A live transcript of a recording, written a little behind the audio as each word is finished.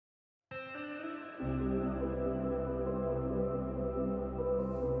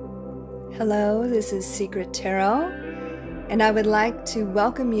Hello, this is Secret Tarot, and I would like to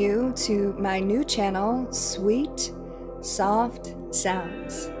welcome you to my new channel, Sweet, Soft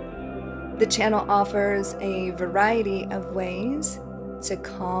Sounds. The channel offers a variety of ways to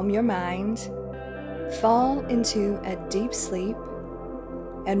calm your mind, fall into a deep sleep,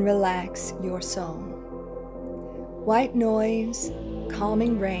 and relax your soul. White noise,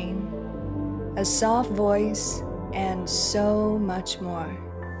 calming rain, a soft voice, and so much more.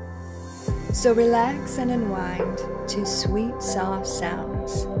 So relax and unwind to Sweet Soft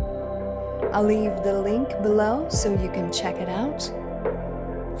Sounds. I'll leave the link below so you can check it out.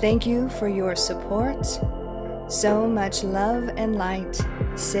 Thank you for your support. So much love and light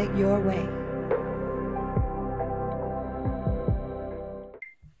sit your way.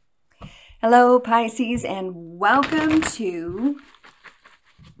 Hello Pisces, and welcome to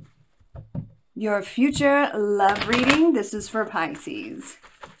your future love reading. This is for Pisces.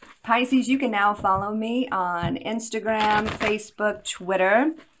 Pisces, you can now follow me on Instagram, Facebook,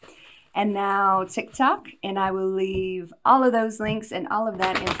 Twitter, and now TikTok. And I will leave all of those links and all of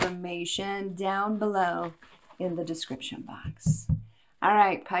that information down below in the description box. All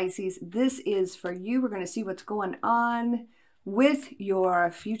right, Pisces, this is for you. We're going to see what's going on with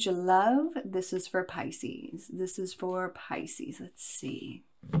your future love. This is for Pisces. This is for Pisces. Let's see.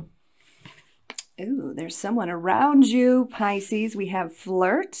 Ooh, there's someone around you, Pisces. We have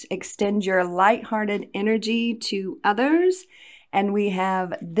flirt, extend your lighthearted energy to others. And we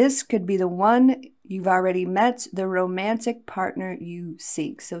have this could be the one you've already met, the romantic partner you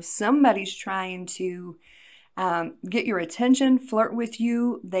seek. So somebody's trying to get your attention, flirt with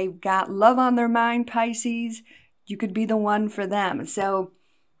you. They've got love on their mind, Pisces. You could be the one for them. So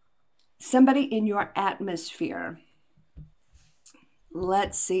somebody in your atmosphere.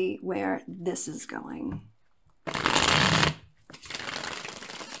 Let's see where this is going.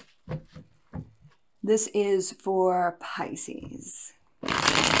 This is for Pisces.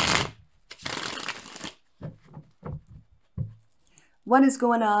 What is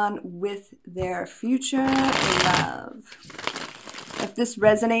going on with their future love? If this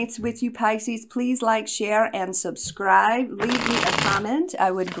resonates with you, Pisces, please like, share, and subscribe. Leave me a comment.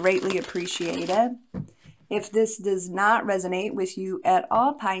 I would greatly appreciate it. If this does not resonate with you at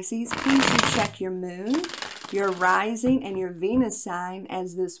all, Pisces, please do check your moon, your rising, and your Venus sign,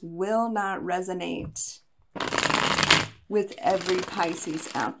 as this will not resonate with every Pisces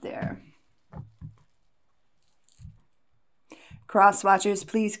out there. Cross watchers,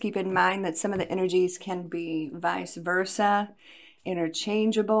 please keep in mind that some of the energies can be vice versa,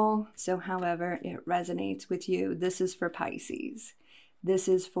 interchangeable. So however it resonates with you, this is for Pisces. This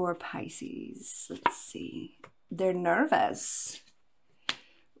is for Pisces. Let's see. They're nervous.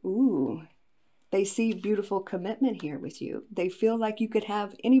 Ooh. They see beautiful commitment here with you. They feel like you could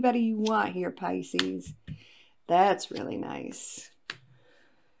have anybody you want here, Pisces. That's really nice.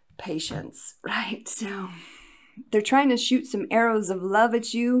 Patience, right? So they're trying to shoot some arrows of love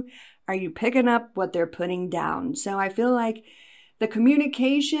at you. Are you picking up what they're putting down? So I feel like the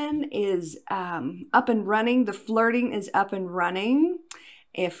communication is up and running. The flirting is up and running.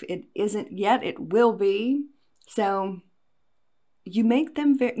 If it isn't yet, it will be. So you make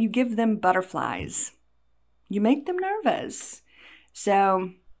them, you give them butterflies. You make them nervous.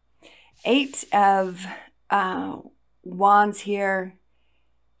 So 8 of Wands here.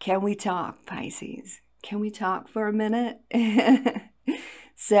 Can we talk, Pisces? Can we talk for a minute?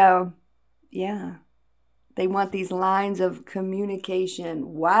 So, yeah. They want these lines of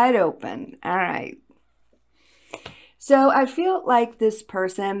communication wide open. All right. So I feel like this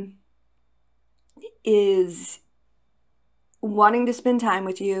person is wanting to spend time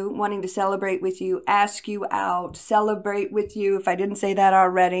with you, wanting to celebrate with you, ask you out, celebrate with you, if I didn't say that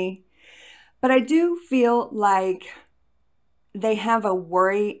already. But I do feel like they have a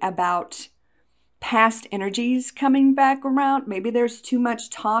worry about past energies coming back around. Maybe there's too much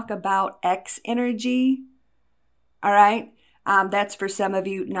talk about ex energy. All right. That's for some of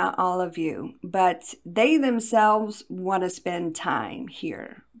you, not all of you. But they themselves want to spend time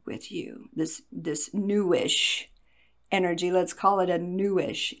here with you. This newish energy. Let's call it a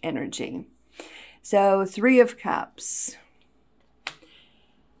newish energy. So 3 of Cups.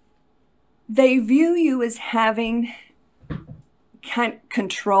 They view you as having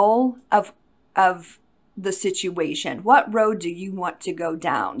control of the situation. What road do you want to go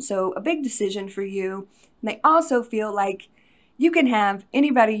down? So a big decision for you. They also feel like you can have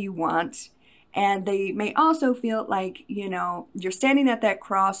anybody you want. And they may also feel like, you know, you're standing at that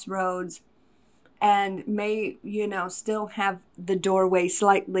crossroads and may, you know, still have the doorway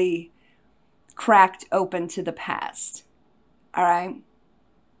slightly cracked open to the past. All right.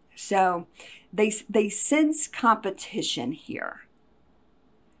 So they sense competition here.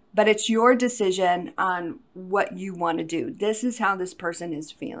 But it's your decision on what you want to do. This is how this person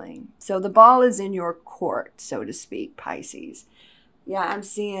is feeling. So the ball is in your court, so to speak, Pisces. Yeah, I'm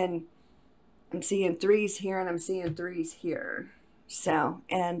seeing threes here and I'm seeing threes here. So,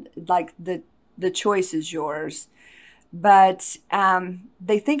 and like the choice is yours. But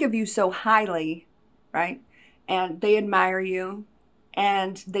they think of you so highly, right? And they admire you.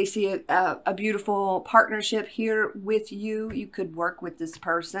 And they see a beautiful partnership here with you. You could work with this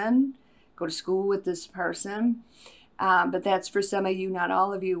person, go to school with this person. But that's for some of you, not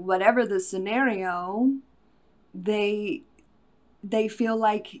all of you. Whatever the scenario, they feel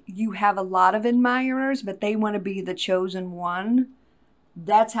like you have a lot of admirers, but they want to be the chosen one.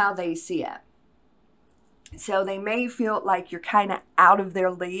 That's how they see it. So they may feel like you're kind of out of their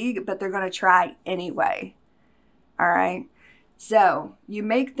league, but they're going to try anyway. All right. So you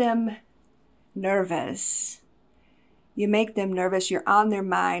make them nervous. You make them nervous. You're on their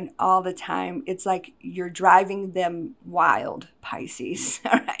mind all the time. It's like you're driving them wild, Pisces.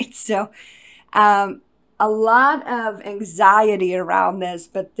 All right. So a lot of anxiety around this,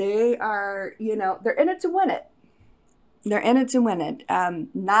 but they are, they're in it to win it. They're in it to win it.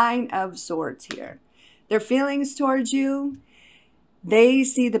 9 of Swords here. Their feelings towards you, they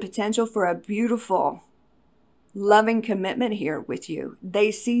see the potential for a beautiful, loving commitment here with you.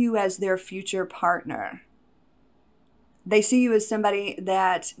 They see you as their future partner. They see you as somebody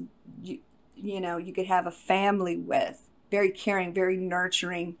that you could have a family with. Very caring, very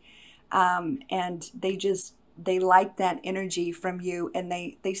nurturing. And they like that energy from you, and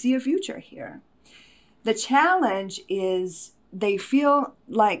they see a future here. The challenge is they feel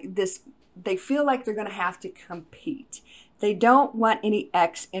like they're going to have to compete. They don't want any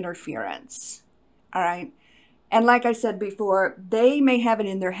X interference. All right. And like I said before, they may have it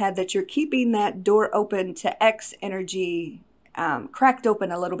in their head that you're keeping that door open to X energy, cracked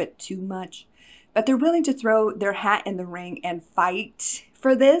open a little bit too much. But they're willing to throw their hat in the ring and fight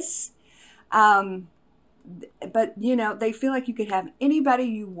for this. But, they feel like you could have anybody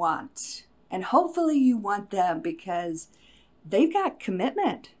you want. And hopefully you want them because they've got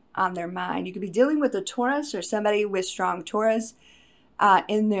commitment on their mind. You could be dealing with a Taurus or somebody with strong Taurus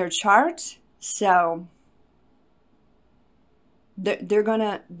in their chart. So they're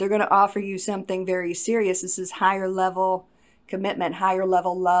gonna offer you something very serious. This is higher level commitment, higher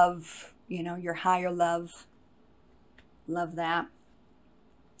level love, your higher love. Love that.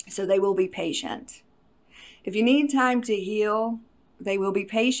 So they will be patient. If you need time to heal, they will be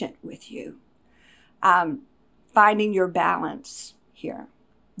patient with you. Finding your balance here.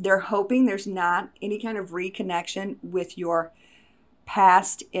 They're hoping there's not any kind of reconnection with your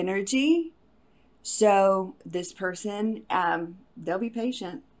past energy. So this person, they'll be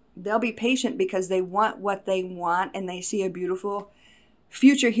patient. They'll be patient because they want what they want and they see a beautiful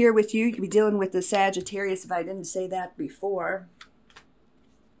future here with you. You could be dealing with the Sagittarius if I didn't say that before.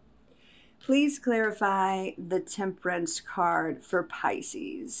 Please clarify the Temperance card for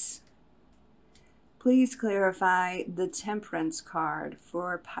Pisces. Please clarify the Temperance card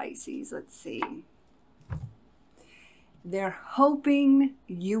for Pisces. Let's see. They're hoping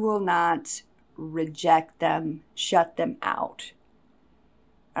you will not reject them, shut them out.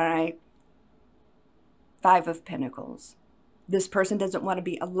 All right. 5 of Pentacles. This person doesn't want to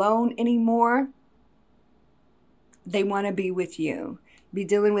be alone anymore. They want to be with you. Be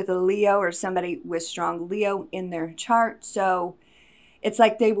dealing with a Leo or somebody with strong Leo in their chart. So it's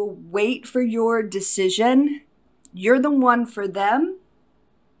like they will wait for your decision. You're the one for them.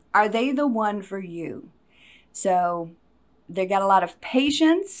 Are they the one for you? So they got a lot of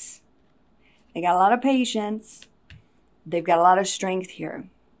patience. They got a lot of patience. They've got a lot of strength here.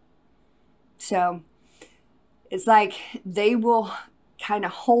 So it's like they will kind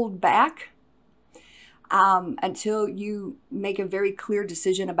of hold back until you make a very clear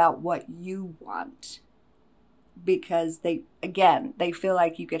decision about what you want. Because they feel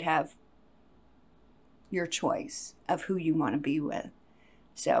like you could have your choice of who you want to be with.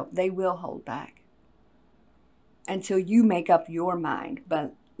 So they will hold back until you make up your mind.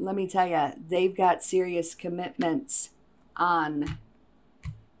 But let me tell you, they've got serious commitments on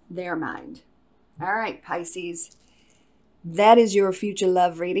their mind. All right, Pisces. That is your future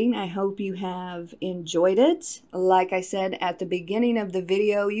love reading. I hope you have enjoyed it. Like I said at the beginning of the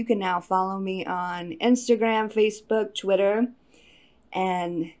video, you can now follow me on Instagram, Facebook, Twitter,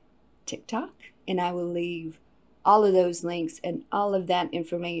 and TikTok. And I will leave all of those links and all of that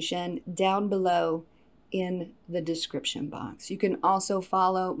information down below in the description box. You can also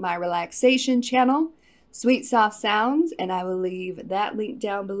follow my relaxation channel, Sweet Soft Sounds, and I will leave that link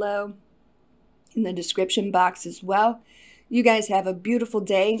down below in the description box as well. You guys have a beautiful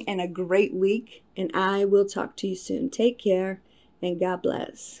day and a great week, and I will talk to you soon. Take care, and God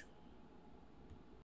bless.